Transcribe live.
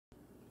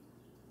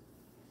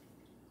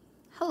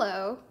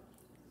Hello,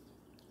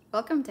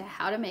 welcome to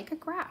How to Make a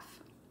Graph.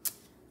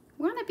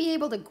 We want to be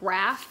able to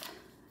graph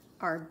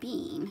our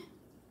bean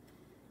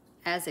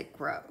as it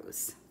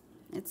grows.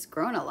 It's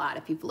grown a lot.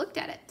 If you've looked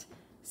at it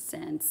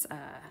since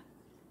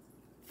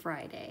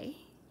Friday,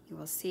 you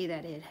will see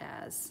that it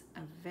has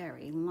a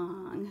very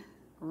long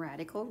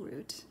radical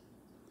root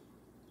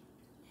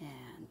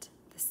and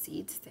the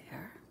seeds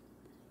there.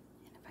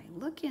 And if I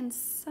look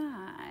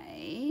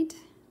inside,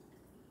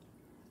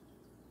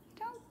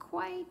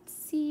 quite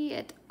see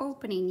it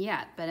opening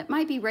yet, but it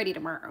might be ready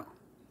tomorrow.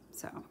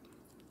 So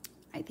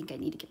I think I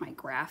need to get my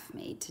graph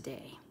made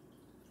today.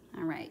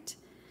 All right.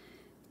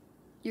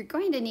 You're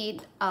going to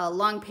need a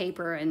long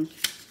paper, and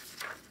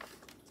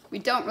we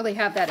don't really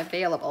have that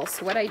available.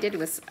 So what I did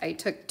was I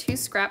took 2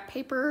 scrap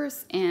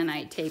papers and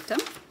I taped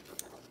them,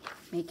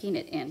 making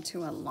it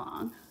into a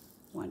long,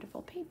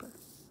 wonderful paper.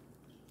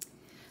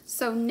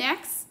 So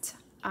next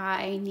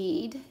I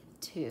need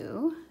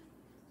to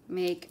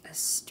make a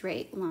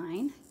straight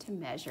line to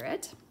measure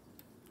it.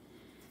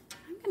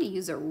 I'm going to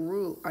use a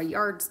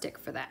yardstick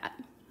for that.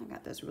 I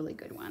got this really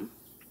good one.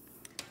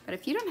 But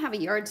if you don't have a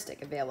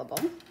yardstick available,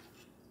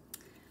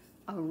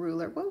 a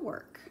ruler will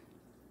work.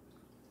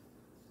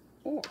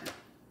 Or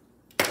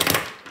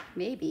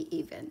maybe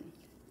even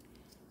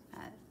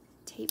a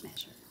tape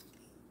measure.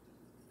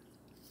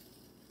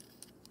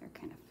 They're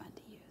kind of fun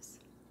to use.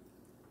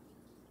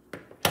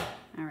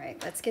 All right,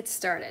 let's get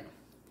started.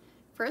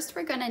 First,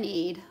 we're going to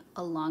need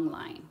a long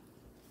line.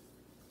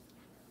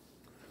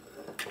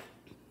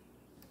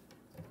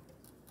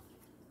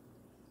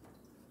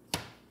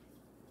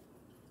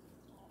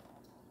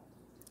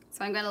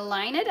 So I'm going to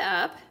line it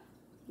up,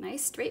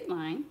 nice straight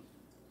line.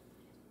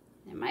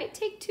 It might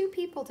take 2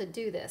 people to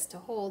do this, to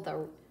hold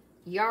the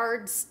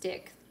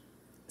yardstick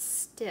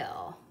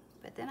still,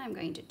 but then I'm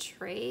going to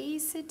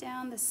trace it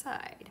down the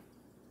side.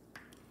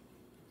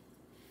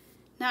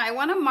 Now I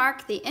want to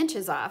mark the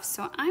inches off,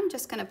 so I'm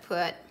just going to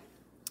put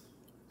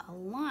a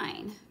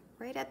line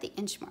right at the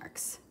inch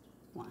marks.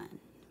 1,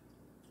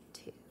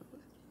 2,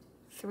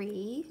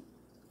 3,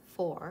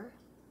 4,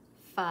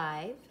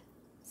 5,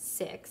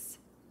 6,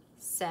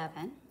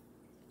 7,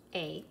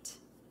 8,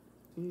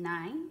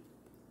 9,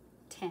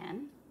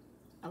 10,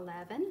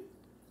 11,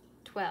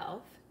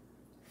 12,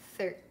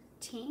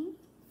 13,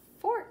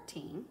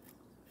 14,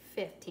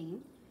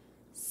 15,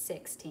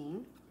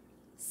 16,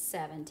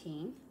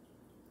 17,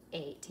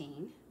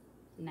 18,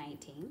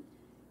 19,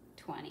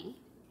 20,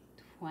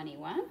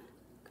 21,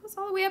 goes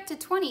all the way up to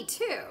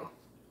 22.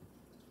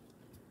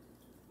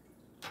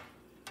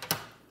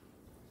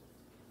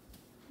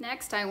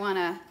 Next, I want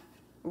to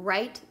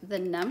write the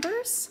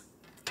numbers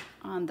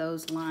on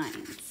those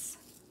lines.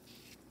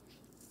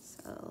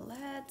 So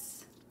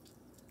let's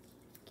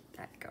get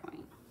that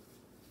going.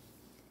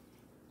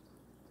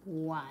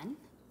 1,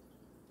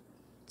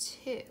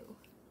 2,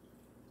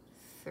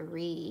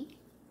 3,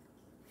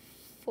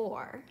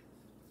 4,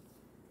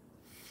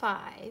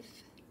 5,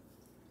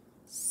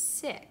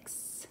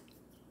 6,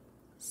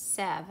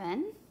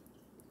 7,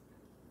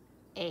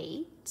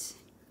 8,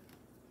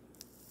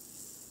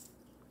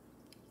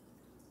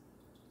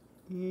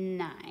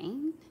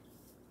 9,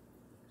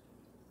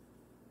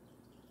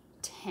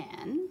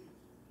 10,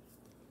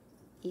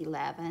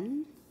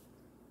 11,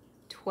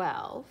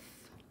 12,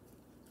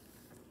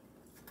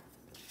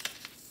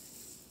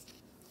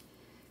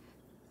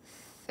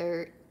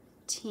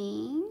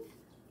 13,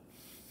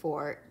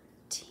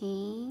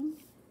 14,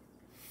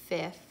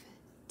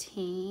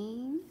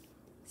 15,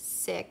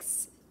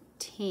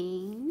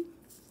 16,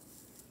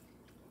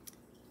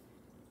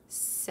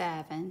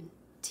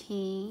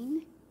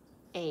 17,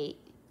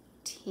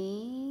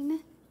 18,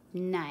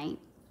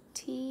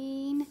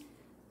 19,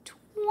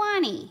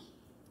 20,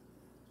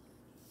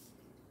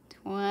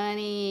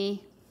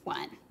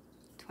 21,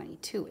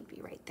 22 would be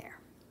right there.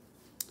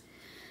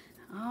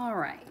 All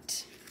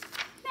right,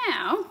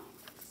 now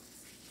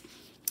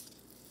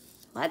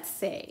let's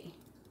say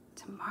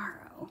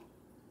tomorrow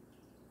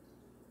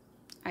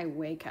I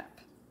wake up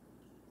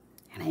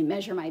and I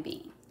measure my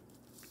bean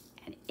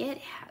and it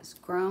has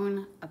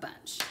grown a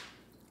bunch.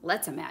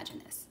 Let's imagine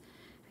this.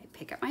 I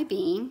pick up my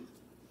bean,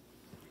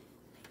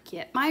 I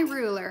get my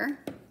ruler,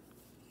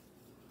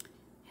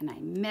 and I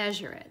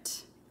measure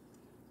it,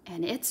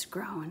 and it's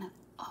grown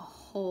a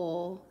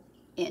whole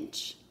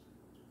inch.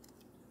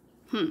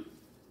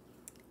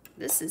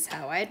 This is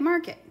how I'd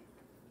mark it.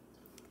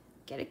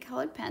 Get a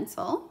colored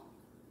pencil,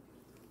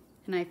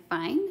 and I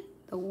find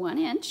the 1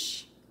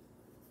 inch,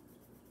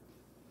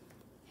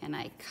 and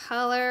I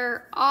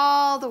color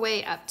all the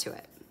way up to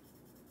it.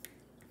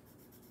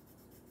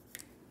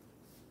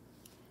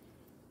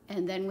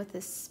 And then with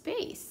the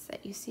space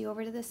that you see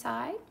over to the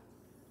side,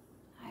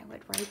 I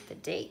would write the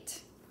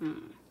date.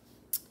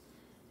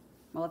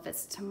 Well, if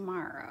it's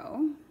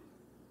tomorrow,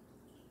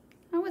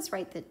 I always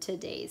write the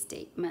today's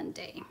date,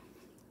 Monday.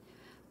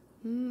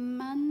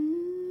 Monday,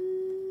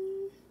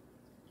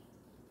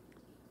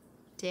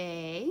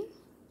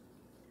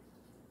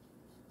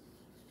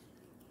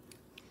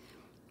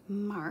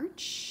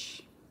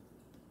 March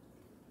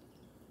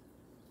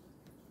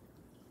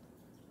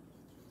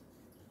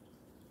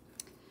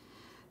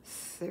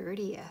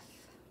 30th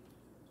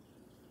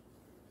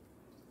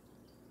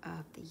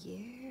of the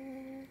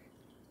year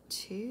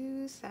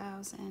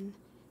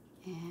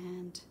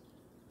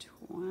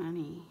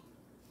 2020.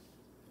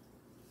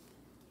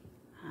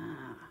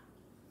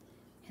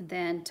 And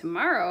then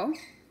tomorrow,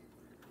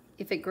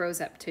 if it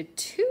grows up to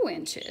 2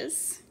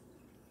 inches,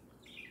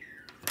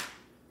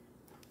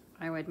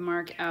 I would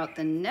mark out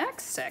the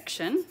next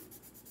section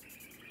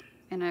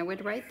and I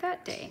would write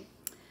that day.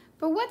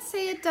 But let's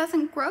say it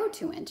doesn't grow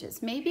 2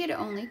 inches. Maybe it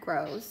only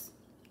grows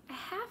a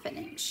 1/2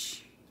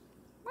 inch.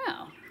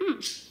 Well,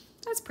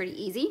 that's pretty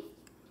easy.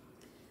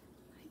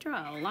 I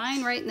draw a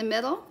line right in the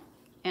middle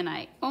and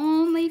I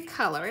only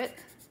color it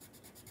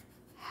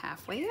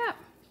halfway up.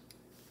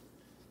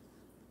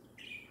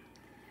 I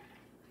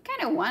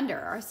kind of wonder,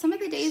 are some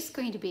of the days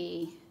going to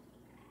be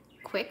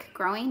quick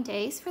growing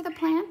days for the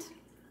plant?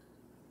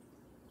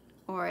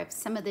 Or if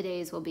some of the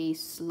days will be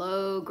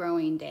slow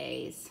growing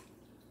days.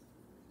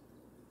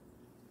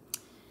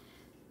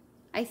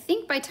 I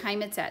think by the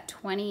time it's at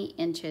 20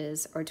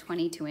 inches or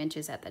 22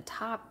 inches at the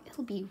top,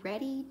 it'll be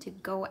ready to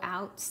go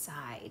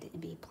outside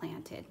and be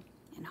planted.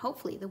 And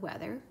hopefully the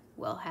weather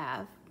will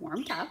have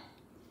warmed up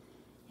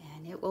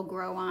and it will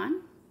grow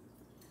on.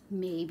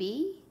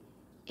 Maybe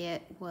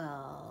it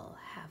will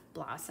have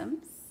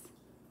blossoms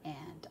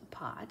and a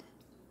pod,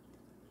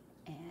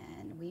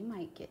 and we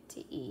might get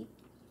to eat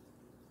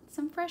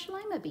some fresh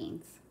lima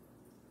beans.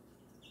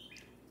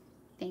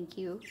 Thank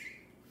you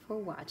for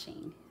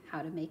watching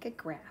How to Make a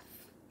Graph.